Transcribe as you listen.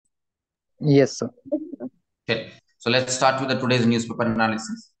Yes, sir. Okay, so let's start with the today's newspaper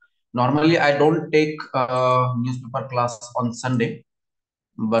analysis. Normally, I don't take newspaper class on Sunday,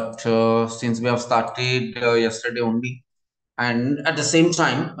 but since we have started yesterday only, and at the same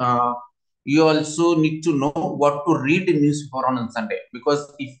time, you also need to know what to read in newspaper on Sunday,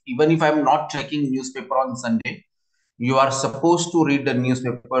 because if even if I'm not checking newspaper on Sunday, you are supposed to read the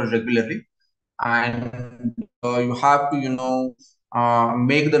newspaper regularly, and you have to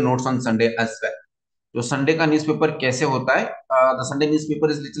make the notes on Sunday as well. जो Sunday का newspaper कैसे होता है, the Sunday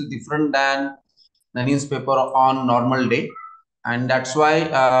newspaper is little different then the newspaper on normal day, and that's why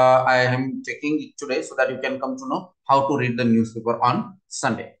I am taking it today so that you can come to know how to read the newspaper on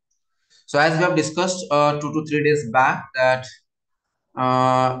Sunday. So as we have discussed 2 to 3 days back that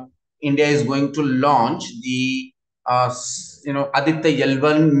uh, India is going to launch the Aditya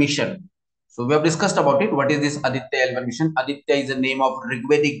Yelvan mission. So we have discussed about it. What is this Aditya Yelvan mission? Aditya is the name of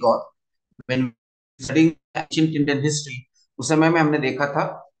Rigvedic god. When studying ancient Indian history, उस समय में हमने देखा था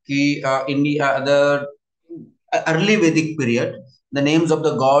कि India the early Vedic period, the names of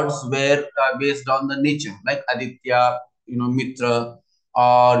the gods were based on the nature, like Aditya, Mitra,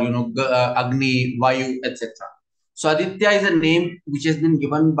 or Agni, Vayu, etc. So Aditya is a name which has been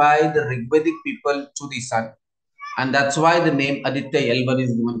given by the Rigvedic people to the sun, and that's why the name Aditya Yelvan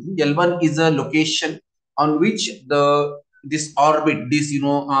is given. Yelvan is a location on which this orbit,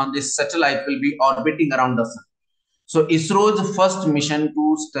 this satellite will be orbiting around the sun. So ISRO's first mission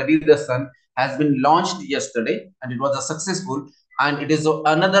to study the sun has been launched yesterday, and it was a successful, and it is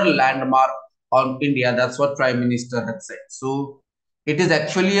another landmark on India. That's what Prime Minister had said. So it is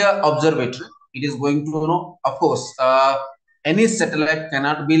actually a observatory. It is going to, of course, any satellite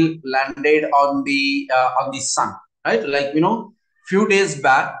cannot be landed on the sun, right? Like few days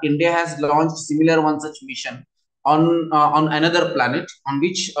back, India has launched similar one such mission on another planet on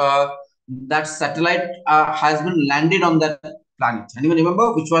which that satellite has been landed on that planet. Anyone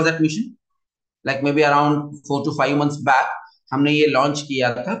remember which was that mission? Like maybe around 4 to 5 months back, हमने ये launch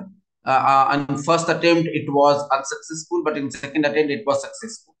किया था. On first attempt it was unsuccessful, but in second attempt it was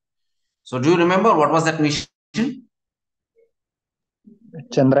successful. So do you remember what was that mission?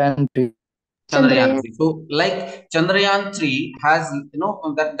 Chandrayaan 3. Chandrayaan 3. So, like Chandrayaan 3 has,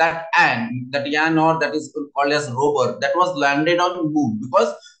 that yan or that is called as rover that was landed on moon,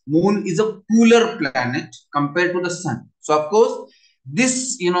 because moon is a cooler planet compared to the sun. So, of course,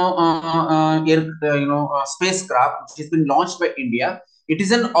 this spacecraft which has been launched by India, it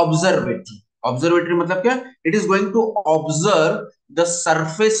is an observatory. Observatory मतलब क्या? It is going to observe the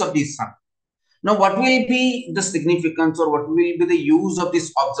surface of the sun. Now, what will be the significance or what will be the use of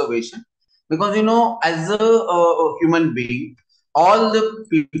this observation? Because as a human being, all the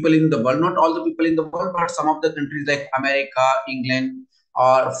people in the world, not all the people in the world, but some of the countries like America, England,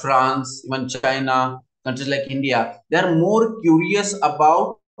 or France, even China, countries like India, they are more curious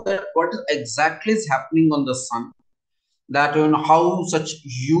about that what exactly is happening on the sun, that how such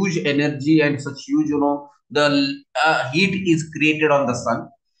huge energy and such huge the heat is created on the sun,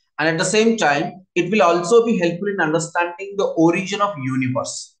 and at the same time it will also be helpful in understanding the origin of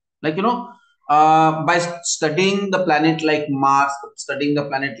universe, like by studying the planet like Mars, studying the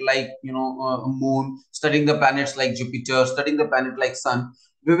planet like moon, studying the planets like Jupiter, studying the planet like sun,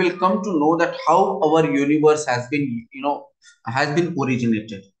 we will come to know that how our universe has been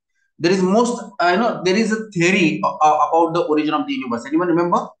originated. There is there is a theory about the origin of the universe. Anyone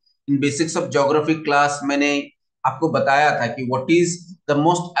remember in basics of geography class मैंने आपको बताया था कि what is the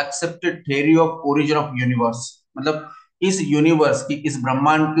most accepted theory of origin of universe, मतलब इस universe की, इस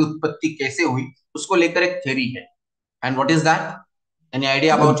ब्रह्मांड की उत्पत्ति कैसे हुई, उसको लेकर एक थ्योरी है. And what is that? Any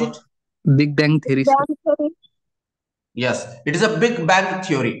idea about it? Big Bang Theory, sir. Yes, it is a big bang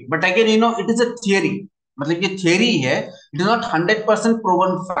theory, but again it is a theory. मतलब ये theory है, it is not 100%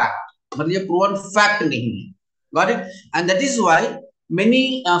 proven fact. मतलब ये proven fact नहीं है. Got it? And that is why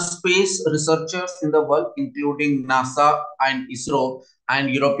many space researchers in the world, including NASA and ISRO and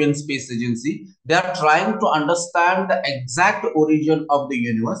European Space Agency, they are trying to understand the exact origin of the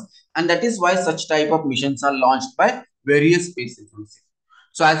universe, and that is why such type of missions are launched by various space agencies.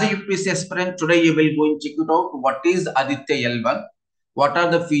 So as a UPSC aspirant, today you will go and check it out. What is Aditya Yelvan? What are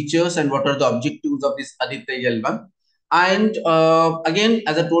the features and what are the objectives of this Aditya Yelvan? And again,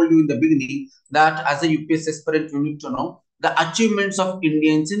 as I told you in the beginning, that as a UPSC aspirant, you need to know the achievements of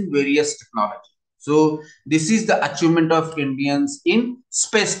Indians in various technology. So this is the achievement of Indians in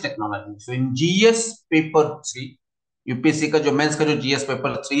space technology. So in GS paper 3, UPSC का जो mains का जो GS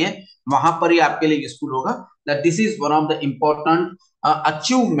paper 3 है, वहां पर ही आपके लिए useful होगा that this is one of the important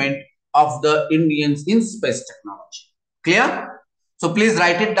achievement of the Indians in space technology. Clear? So please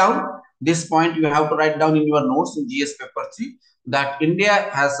write it down. this point you have to write down in your notes in GS paper 3 that India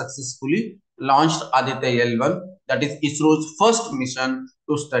has successfully launched Aditya L1, that is ISRO's first mission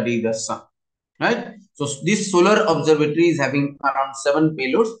to study the sun. Right? So this solar observatory is having around 7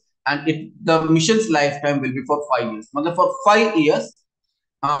 payloads, and the mission's lifetime will be for 5 years. For 5 years,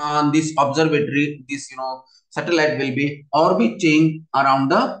 this observatory, this satellite will be orbiting around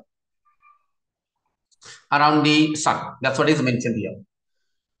the sun. That's what is mentioned here.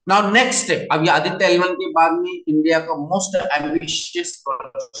 Now next step, अब ये Aditya L1 के बाद में India का most ambitious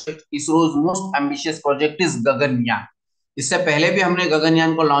project, ISRO's most ambitious project is Gaganyaan. इससे पहले भी हमने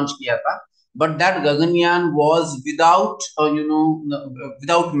गगनयान को लॉन्च किया था, but that Gaganyaan was without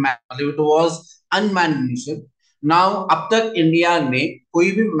without man, it was unmanned mission. Now अब तक इंडिया ने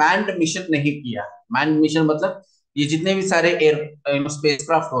कोई भी मैन्ड मिशन नहीं किया. मैन्ड मिशन मतलब ये जितने भी सारे एयर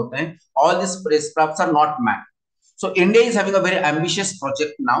स्पेसक्राफ्ट होते हैं, all these spacecrafts are not manned. So India is having a very ambitious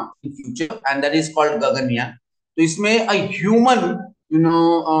project now in future, and that is called Gaganyaan. So इसमें a human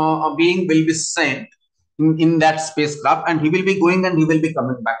a being will be sent in that spacecraft, and he will be going and he will be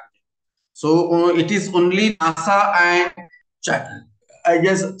coming back. So it is only NASA and China. I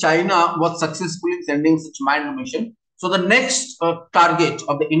guess China was successful in sending such manned mission. So the next target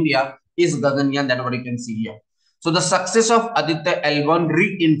of the India is Gaganyaan. That's what you can see here. So the success of Aditya L1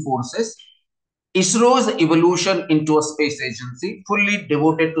 reinforces ISRO's evolution into a space agency fully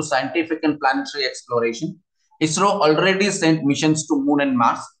devoted to scientific and planetary exploration. ISRO already sent missions to Moon and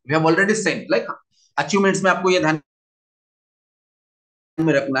Mars. We have already sent, like achievements में आपको ये ध्यान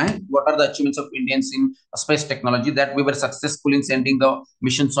में रखना है. What are the achievements of Indians in space technology? That we were successful in sending the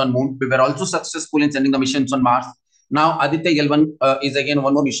missions on Moon. We were also successful in sending the missions on Mars. Now Aditya L1 is again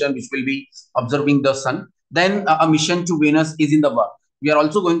one more mission which will be observing the sun. Then a mission to Venus is in the work. We are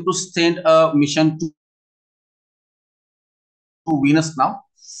also going to send a mission to Venus now.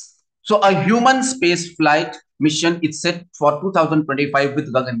 So a human space flight mission is set for 2025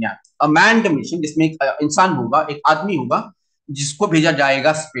 with Gaganyaan. A manned mission जिसमें एक इंसान होगा, एक आदमी होगा जिसको भेजा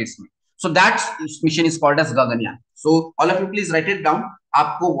जाएगा स्पेस में. So that mission is called as Gaganyaan. So all of you please write it down.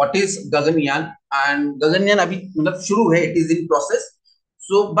 आपको what is Gaganyaan, and Gaganyaan अभी मतलब शुरू है, it is in process.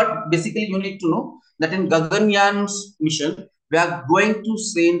 So but basically you need to know that in Gaganyaan mission we are going to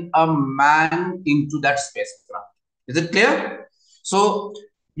send a man into that spacecraft. Is it clear? So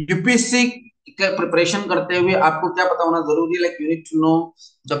UPSC का preparation करते हुए आपको क्या पता होना जरूरी है? Like you need to know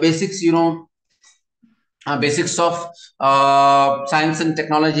the basics, basics of science and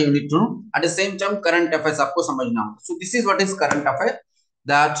technology you need to know. At the same time current affairs आपको समझना होगा. So this is what is current affair,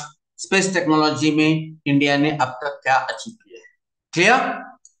 that space technology में India ने अब तक क्या achieve किया है. Clear?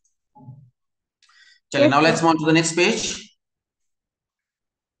 चलिए, now let's move on to the next page.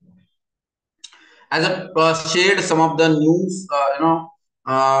 As I shared some of the news,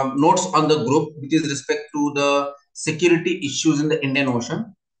 notes on the group with respect to the security issues in the Indian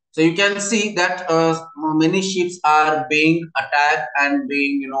Ocean. So you can see that many ships are being attacked and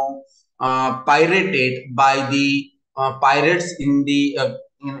being, pirated by the pirates in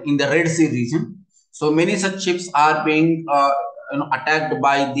the Red Sea region. So many such ships are being, attacked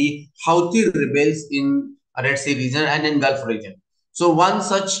by the Houthi rebels in Red Sea region and in Gulf region. So one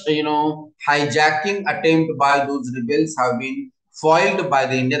such, hijacking attempt by those rebels have been foiled by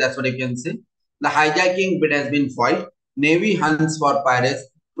the India. That's what I can say. The hijacking bid has been foiled. Navy hunts for pirates,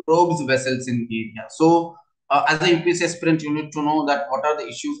 probes vessels in the area. So as a UPSC aspirant, you need to know that what are the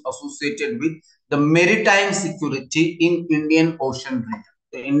issues associated with the maritime security in Indian Ocean region.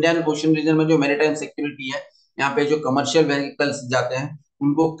 तो Indian ocean reason में जो maritime security है, यहाँ पे जो commercial vehicles जाते हैं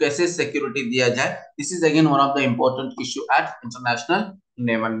उनको कैसे सिक्योरिटी दिया जाए, this is again one of the important issue at international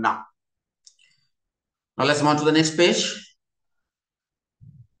level now. Now let's move on to the next page.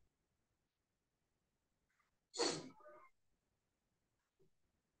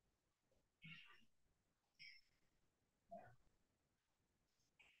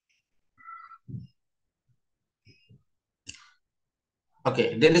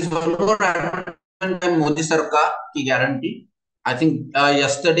 Okay, there is one more advertisement by Modi Sarkar की guarantee. I think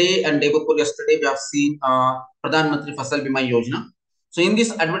yesterday and day before yesterday we have seen Pradhan Mantri Fasal Bima Yojana. So in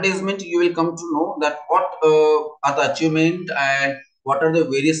this advertisement you will come to know that what are the achievement and what are the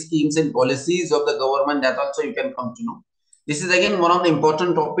various schemes and policies of the government, that also you can come to know. This is again one of the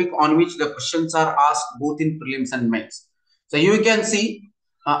important topic on which the questions are asked both in prelims and mains. So you can see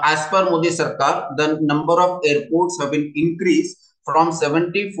as per Modi Sarkar, the number of airports have been increased from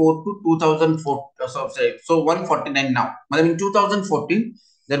 74 to 2004. So 149 now. In 2014,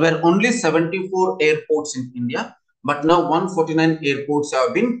 there were only 74 airports in India, but now 149 airports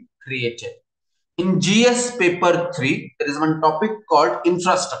have been created. In GS paper 3, there is one topic called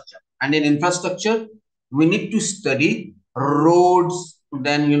infrastructure. and in infrastructure we need to study roads,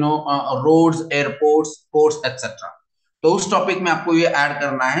 then roads, airports, ports, etc. तो उस topic में आपको ये add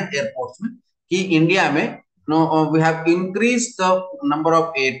करना है airports में कि India में we have increase the number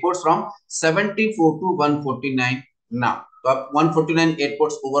of airports from 74 to 149 now. तो अब 149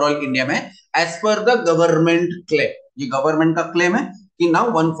 एयरपोर्ट्स ओवरऑल इंडिया में as per the government claim, ये गवर्नमेंट का क्लेम है कि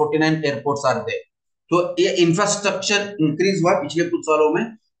नाउ 149 एयरपोर्ट्स आर देयर। तो ये इंफ्रास्ट्रक्चर इंक्रीज हुआ पिछले कुछ सालों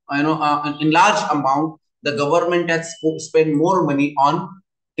में, in large amount the government has spent more money on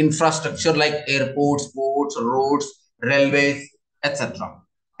infrastructure like airports, ports, roads, railways, etc.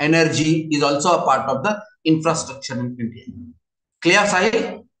 Energy is also a part of the infrastructure in India. Clear,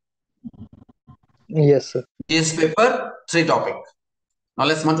 Sahil? Yes, sir. This paper 3 topic. Now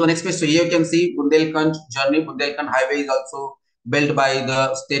let's move to the next page. So here you can see Bundelkhand journey. Bundelkhand highway is also built by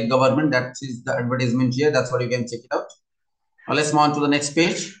the state government. That is the advertisement here. That's what you can check it out. Now let's move on to the next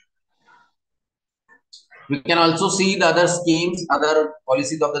page. We can also see the other schemes, other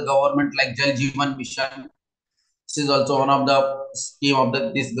policies of the government like Jal Jeevan Mission. This is also one of the scheme of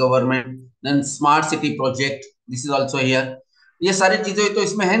this government. Then Smart City Project. This is also here. ये सारी चीजें तो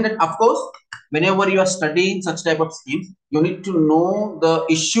इसमें हैं. Of course, whenever you are studying such type of schemes, you need to know the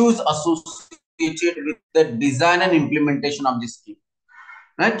issues associated with the design and implementation of this scheme.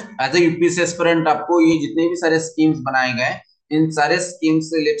 Right? As a UPSC aspirant, आपको ये जितने भी सारे schemes बनाए गए, इन सारे schemes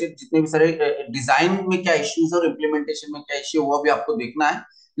से related जितने भी सारे डिजाइन में क्या इश्यूज और इम्प्लीमेंटेशन में क्या इश्यू, वो भी आपको देखना है.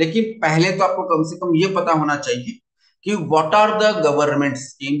 लेकिन पहले तो आपको कम से कम ये पता होना चाहिए कि what are the government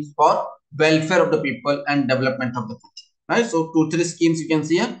schemes for welfare of the people and development of the country. Right? So 2-3 schemes you can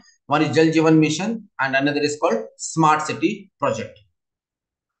see here. One is Jal Jeevan Mission and another is called Smart City Project.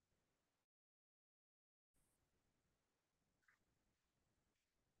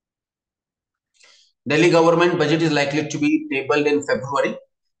 Delhi government budget is likely to be tabled in February.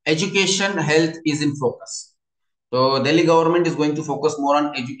 Education, health is in focus. So Delhi government is going to focus more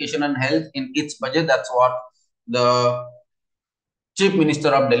on education and health in its budget. That's what the Chief Minister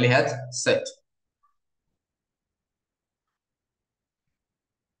of Delhi has said.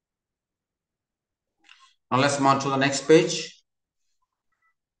 Now let's move to the next page.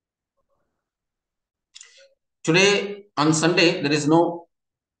 Today on Sunday, there is no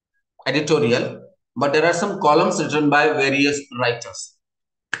editorial, but there are some columns written by various writers.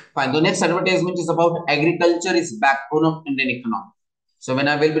 Fine. The next advertisement is about agriculture is backbone of Indian economy. So when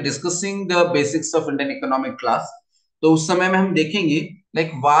I will be discussing the basics of Indian economic class, तो उस समय में हम देखेंगे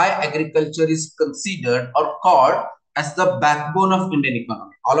like why agriculture is considered or called as the backbone of Indian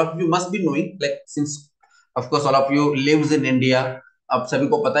economy. All of you must be knowing, like since of course all of you lives in India, अब सभी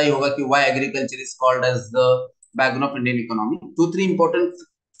को पता ही होगा कि why agriculture is called as the backbone of Indian economy. 2-3 important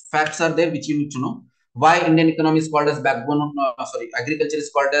facts are there which you need to know. Why Indian economy is called as backbone of agriculture is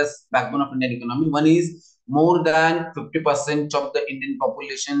called as backbone of Indian economy. One is more than 50% of the Indian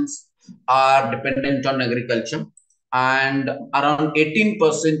populations are dependent on agriculture, and around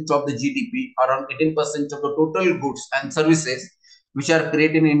 18% of the GDP, around 18% of the total goods and services which are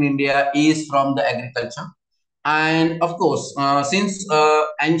created in India is from the agriculture. And of course, since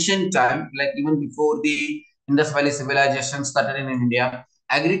ancient time, like even before the Indus Valley civilization started in India,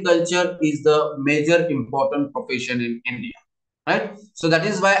 agriculture is the major important profession in India, right? So that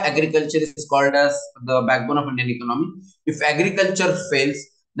is why agriculture is called as the backbone of Indian economy. If agriculture fails,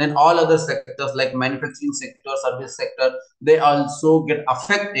 then all other sectors like manufacturing sector, service sector, they also get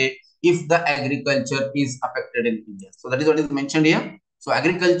affected if the agriculture is affected in India. So that is what is mentioned here. So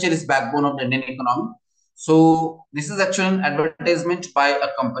agriculture is backbone of the Indian economy. So this is actually an advertisement by a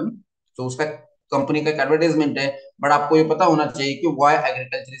company. So उसका company का एक advertisement है, but आपको ये पता होना चाहिए कि why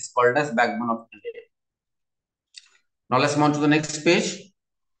agriculture is called as backbone of India. Now let's move on to the next page.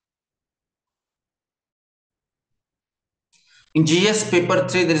 In GS paper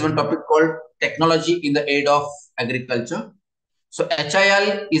 3, there is one topic called technology in the aid of agriculture. So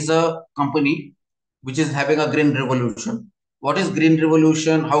HIL is a company which is having a green revolution. What is green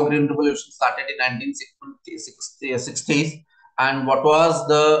revolution? How green revolution started in 1960s, and what was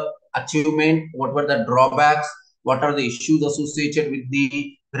the achievement? What were the drawbacks? What are the issues associated with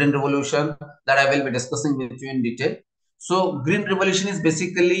the green revolution? That I will be discussing with you in detail. So green revolution is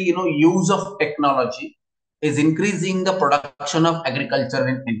basically use of technology is increasing the production of agriculture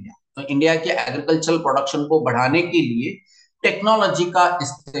in India. तो India के agricultural production को बढ़ाने के लिए technology का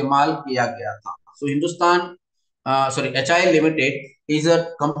इस्तेमाल किया गया था. So Hindustan, HIL Limited is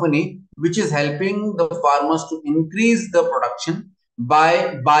a company which is helping the farmers to increase the production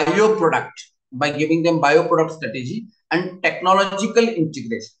by bioproduct, by giving them bioproduct strategy and technological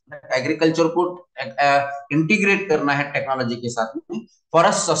integration, agriculture को इंटीग्रेट करना है टेक्नोलॉजी के साथ में for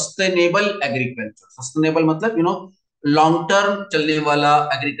a sustainable agriculture. Sustainable मतलब long term चलने वाला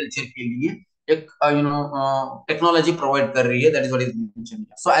agriculture के लिए एक टेक्नोलॉजी प्रोवाइड कर रही है। That is what is mentioned.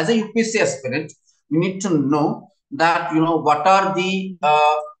 So as a UPSC aspirant you need to know that what are the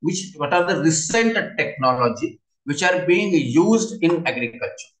recent technology which are being used in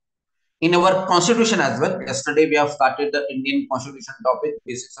agriculture in our constitution as well. Yesterday we have started the Indian constitution topic,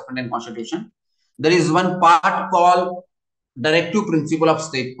 basics of Indian constitution. There is one part called directive principle of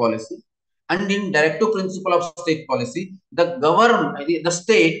state policy, and in directive principle of state policy, the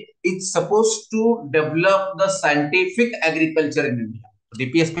state is supposed to develop the scientific agriculture in India.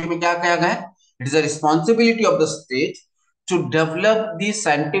 DPSP में क्या कहा गया है? It is a responsibility of the state to develop the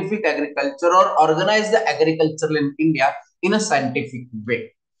scientific agriculture or organize the agriculture in India in a scientific way.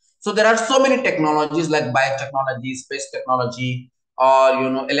 So there are so many technologies like biotechnology, space technology,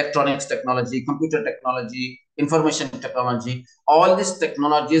 or electronics technology, computer technology, information technology. All these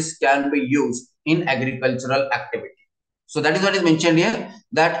technologies can be used in agricultural activity. So that is what is mentioned here,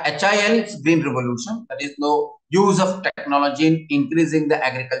 that HIL is green revolution. That is no use of technology in increasing the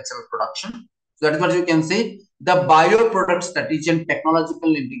agricultural production. So that is what you can say. The bioproduct strategy and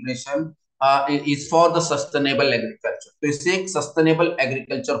technological integration is for the sustainable agriculture. So इससे एक sustainable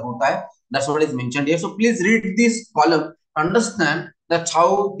agriculture होता है. That's what is mentioned here. So please read this column, understand that how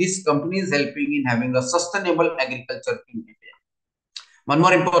this company is helping in having a sustainable agriculture in India. One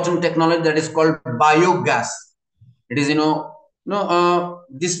more important technology, that is called biogas. It is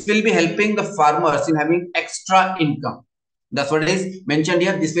this will be helping the farmers in having extra income. That's what is mentioned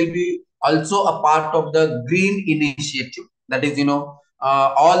here. This will be also a part of the green initiative. That is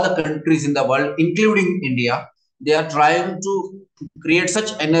all the countries in the world including India, they are trying to create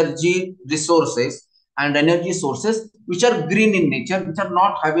such energy resources and energy sources which are green in nature, which are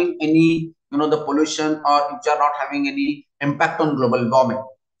not having any the pollution, or which are not having any impact on global warming.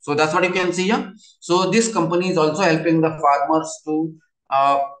 So that's what you can see here. So this company is also helping the farmers to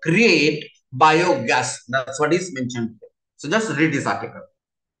create biogas. That's what is mentioned here. So just read this article.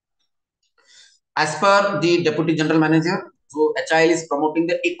 As per the Deputy General Manager, so HIL is promoting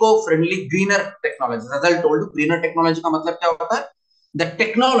the eco-friendly greener technologies. As I told you, greener technology का मतलब क्या होता है? The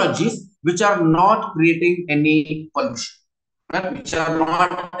technologies which are not creating any pollution, right? Which are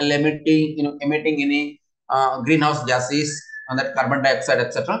not emitting any greenhouse gases and that carbon dioxide,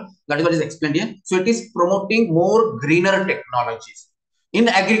 etc. That is what is explained here. So it is promoting more greener technologies in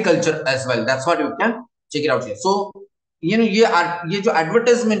agriculture as well. That's what you can check it out here. So ये जो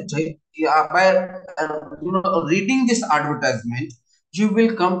advertisement है, by reading this advertisement, you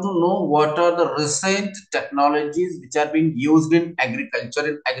will come to know what are the recent technologies which are being used in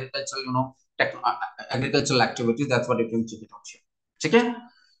agriculture, agricultural activities. That's what you can check it out here. ठीक है?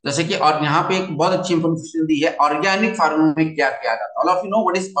 जैसे कि और यहाँ पे एक बहुत अच्छी इंफॉर्मेशन दी है, ऑर्गेनिक फार्मिंग में क्या किया जाता है. All of you know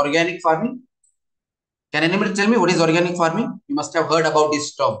what is organic farming? Can anybody tell me what is organic farming? You must have heard about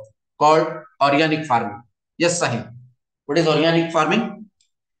this term called organic farming. Yes, Sahil. What is organic farming?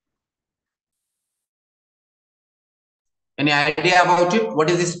 Any idea about it? What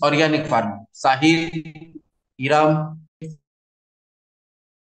is this organic farming? Sahil, Iram.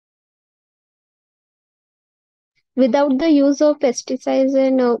 Without the use of pesticides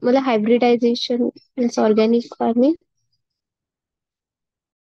and hybridization, it's organic farming.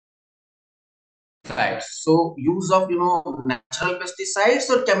 So use of natural pesticides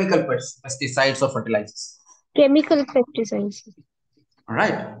or chemical pesticides or fertilizers? Chemical pesticides. All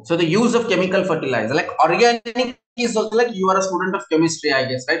right. So the use of chemical fertilizer, like organic, is also like you are a student of chemistry, I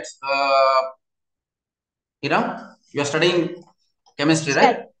guess, right? You are studying chemistry,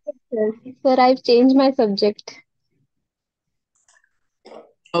 right? Sir, I've changed my subject.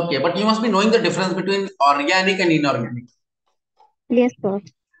 Okay, but you must be knowing the difference between organic and inorganic. Yes, sir.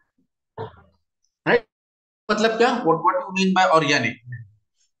 Right? मतलब क्या? What do you mean by organic?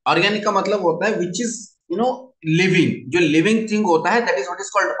 Organic का मतलब होता है which is living. जो living thing होता है, that is what is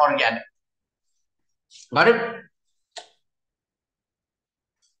called organic. Got it?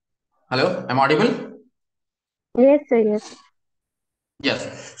 Hello, am I audible? Yes, sir. Yes.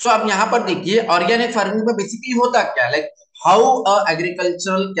 Yes. So अब यहाँ पर देखिए ऑर्गेनिक फार्मिंग में बेसिकली होता क्या है, like how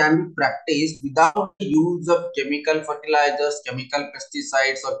agricultural can be practiced without the use of chemical fertilizers, chemical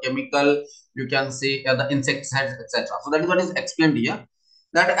pesticides, or chemical, you can say, the insecticides, etc. So that is what is explained here,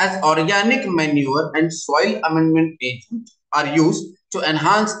 that as organic manure and soil amendment agents are used to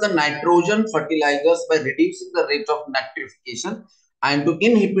enhance the nitrogen fertilizers by reducing the rate of nitrification and to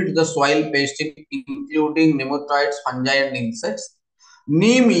inhibit the soil pests including nematodes, fungi, and insects.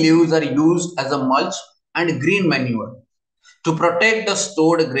 Neem leaves are used as a mulch and green manure To protect the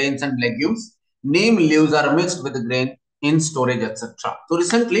stored grains and legumes, neem leaves are mixed with the grain in storage, etc. So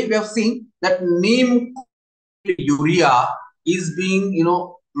recently we have seen that neem urea is being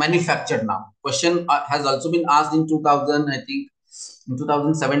manufactured now. Question has also been asked in 2000, I think in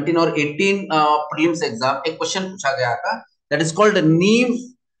 2017 or 18 prelims exam. एक question पूछा गया था that is called neem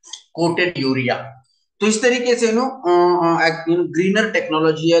coated urea. तो इस तरीके से greener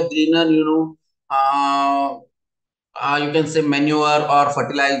technology है, greener you can say manure or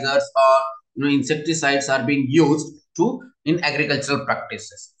fertilizers or insecticides are being used to in agricultural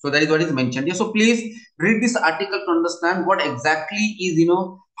practices. So that is what is mentioned here. So please read this article to understand what exactly is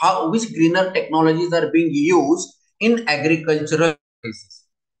how which greener technologies are being used in agricultural practices.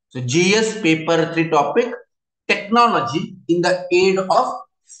 So GS paper 3 topic, technology in the aid of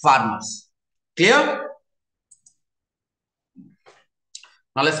farmers. Clear?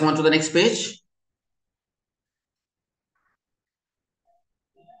 Now let's move on to the next page.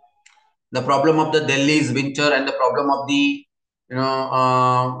 The problem of the Delhi's winter and the problem of the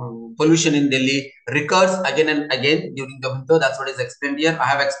pollution in Delhi recurs again and again during the winter. That's what is explained here. I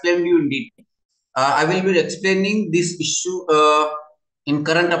have explained you in detail. I will be explaining this issue in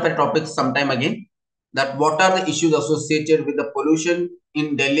current affair topics sometime again. That what are the issues associated with the pollution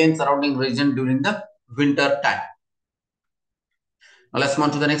in Delhi and surrounding region during the winter time. Now let's move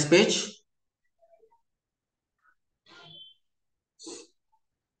on to the next page.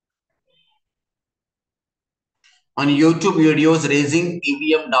 On YouTube videos raising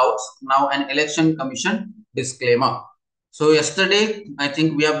EVM doubts, now an election commission disclaimer. So yesterday, I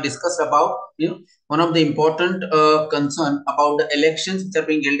think we have discussed about one of the important concern about the elections which are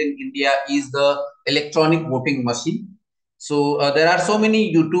being held in India is the electronic voting machine. So there are so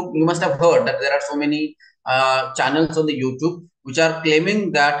many YouTube, you must have heard that there are so many channels on the YouTube which are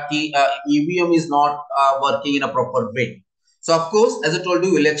claiming that EVM is not working in a proper way. So of course, as I told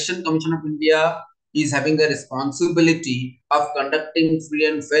you, Election Commission of India is having the responsibility of conducting free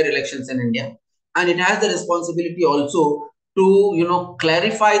and fair elections in India, and it has the responsibility also to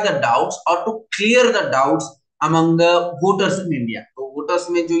clarify the doubts or to clear the doubts among the voters in India. तो voters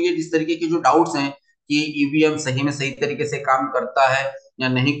में जो ये जिस तरीके के जो doubts हैं कि ईवीएम सही में सही तरीके से काम करता है या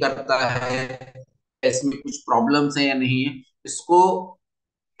नहीं करता है, इसमें कुछ प्रॉब्लम्स हैं या नहीं है, इसको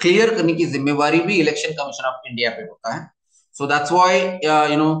क्लियर करने की जिम्मेवारी भी इलेक्शन कमीशन ऑफ इंडिया पे होता है. So that's why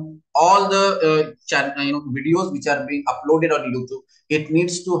all the videos which are being uploaded on YouTube, it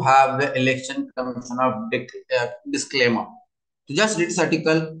needs to have the election commission of disclaimer. So just read this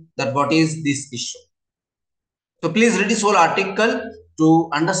article that what is this issue. So please read this whole article to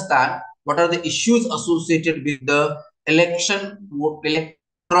understand what are the issues associated with the electronic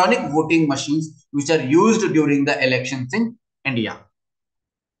voting machines which are used during the elections in India.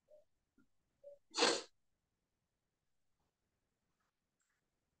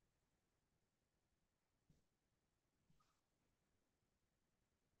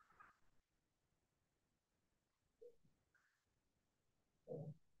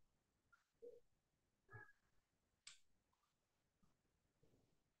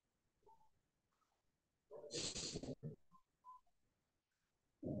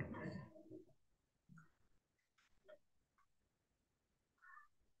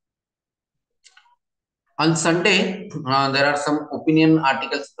 On Sunday, there are some opinion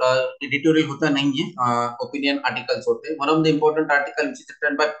articles. Editorial होता नहीं है, opinion articles होते हैं. One of the important article which is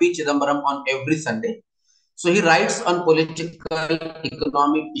written by P. Chidambaram on every Sunday. So he writes on political,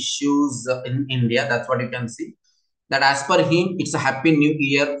 economic issues in India. That's what you can see. That as per him, it's a happy new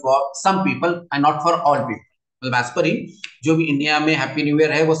year for some people and not for all people. मतलब as per him, जो भी India में happy new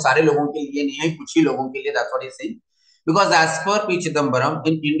year है वो सारे लोगों के लिए नहीं है, कुछ ही लोगों के लिए. That's what he's saying. Because as per P. Chidambaram,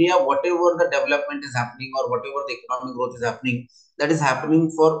 in India, whatever the development is happening or whatever the economic growth is happening, that is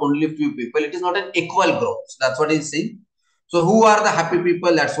happening for only few people. It is not an equal growth. So that's what he's saying. So who are the happy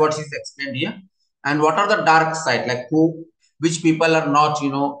people? That's what he's explained here. And what are the dark side? Like which people are not,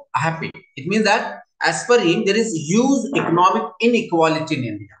 happy. It means that as per him, there is huge economic inequality in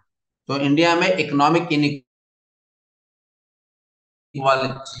India. So India mein economic inequality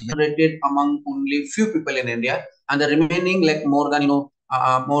generated among only few people in India, and the remaining like more than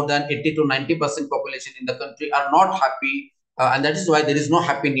 80 to 90% population in the country are not happy, and that is why there is no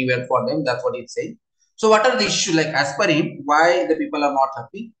happy new year for them. That's what he's saying. So what are the issues? Like as per him, why the people are not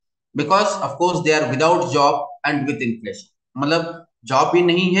happy? Because of course they are without job and with inflation. मतलब job भी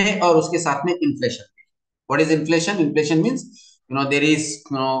नहीं है और उसके साथ में inflation. What is inflation? Inflation means there is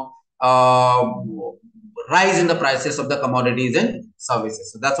rise in the prices of the commodities and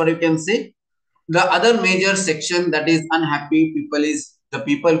services. So that's what you can say. The other major section that is unhappy people is the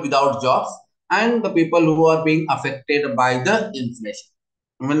people without jobs, and the people who are being affected by the inflation.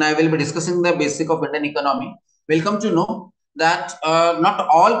 When I will be discussing the basic of Indian economy, we'll come to know that not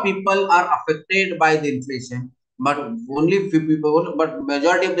all people are affected by the inflation, but only few people, but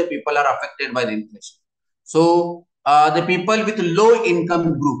majority of the people are affected by the inflation. So the people with low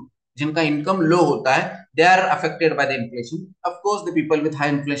income group, जिनका income low होता है, they are affected by the inflation. Of course, the people with high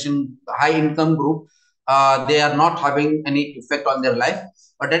inflation, high income group, they are not having any effect on their life.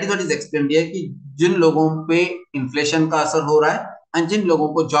 But that is what is explained here कि जिन लोगों पे inflation का असर हो रहा है and जिन लोगों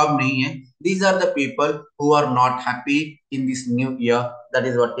को job नहीं है, these are the people who are not happy in this new year. That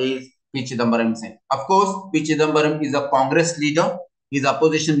is what is P. Chidambaram saying. Of course, P. Chidambaram is a Congress leader, he is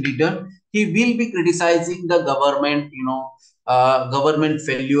opposition leader. He will be criticizing the government, government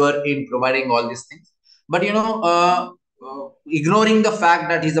failure in providing all these things. But ignoring the fact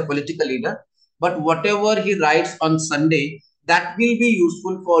that he's a political leader, but whatever he writes on Sunday, that will be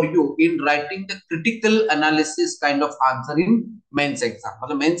useful for you in writing the critical analysis kind of answer in mains exam.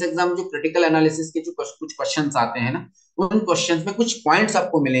 मतलब mains exam जो critical analysis के जो कुछ questions आते हैं ना, उन questions में कुछ पॉइंट्स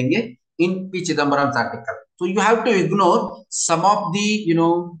आपको मिलेंगे in P. Chidambaram's article. So you have to ignore some of the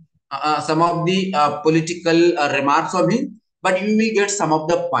political remarks of him, but you will get some of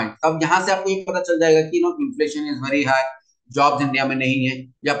the points. अब यहाँ से आपको ये पता चल जाएगा कि inflation is very high, jobs India में नहीं है,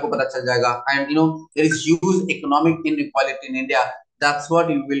 ये आपको पता चल जाएगा, and there is huge economic inequality in India. That's what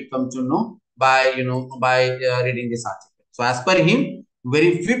you will come to know by reading this article. So as per him,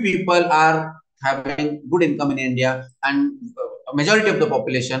 very few people are having good income in India, and majority of the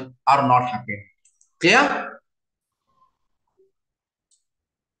population are not happy. Clear?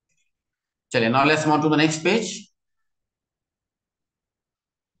 Chale, now let's move on to the next page.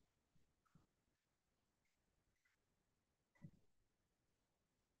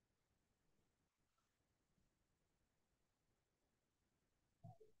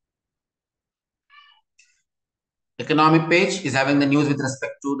 Economic page is having the news with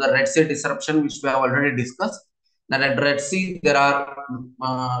respect to the Red Sea disruption, which we have already discussed. Now at Red Sea, there are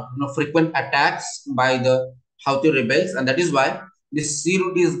frequent attacks by the Houthi rebels, and that is why this sea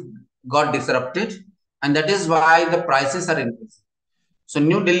route is got disrupted, and that is why the prices are increasing. So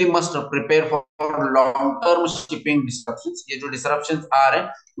New Delhi must prepare for long-term shipping disruptions. ये जो disruptions आ रहे हैं,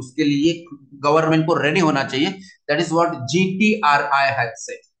 उसके लिए government को ready होना चाहिए. That is what GTRI has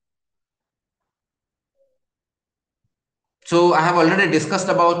said. So I have already discussed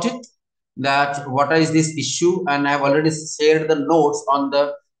about it, that what is this issue, and I have already shared the notes on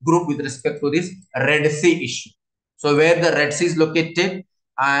the group with respect to this Red Sea issue. So where the Red Sea is located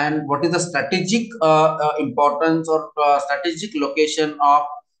and what is the strategic importance or strategic location of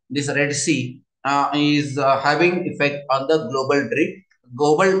this Red Sea is having effect on the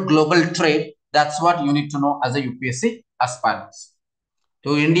global trade. That's what you need to know as a UPSC aspirants.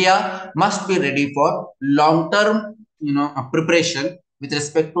 So India must be ready for long-term, preparation with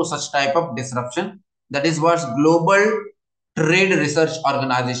respect to such type of disruption. That is what Global Trade Research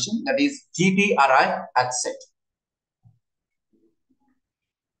Organization, that is GTRI, has said.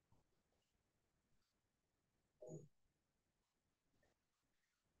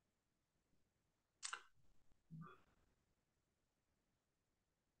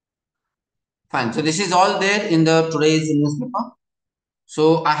 Fine. So this is all there in the today's newspaper.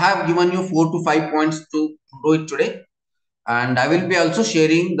 So I have given you 4 to 5 points to do it today, and I will be also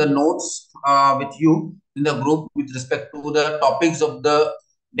sharing the notes with you in the group with respect to the topics of the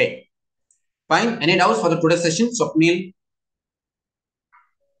day. Fine. Any doubts for the today's session? Swapnil,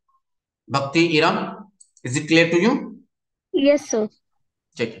 Bhakti, Iram, is it clear to you? Yes, sir.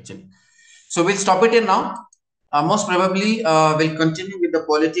 Check it. So we'll stop it here now. Most probably we'll continue with the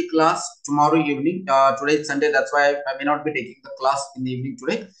polity class tomorrow evening. Today is Sunday, that's why I may not be taking the class in the evening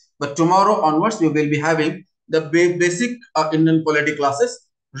today. But tomorrow onwards, we will be having the basic Indian polity classes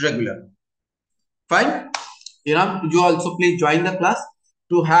regular. Fine. Iram, you also please join the class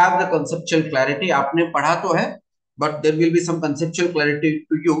to have the conceptual clarity. आपने पढ़ा तो है, but there will be some conceptual clarity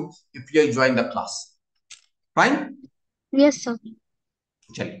to you if you join the class. Fine. Yes, sir.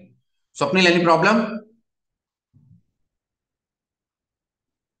 चलिए. Swapnil, any problem?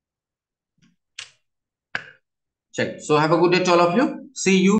 Check. So have a good day to all of you. See you.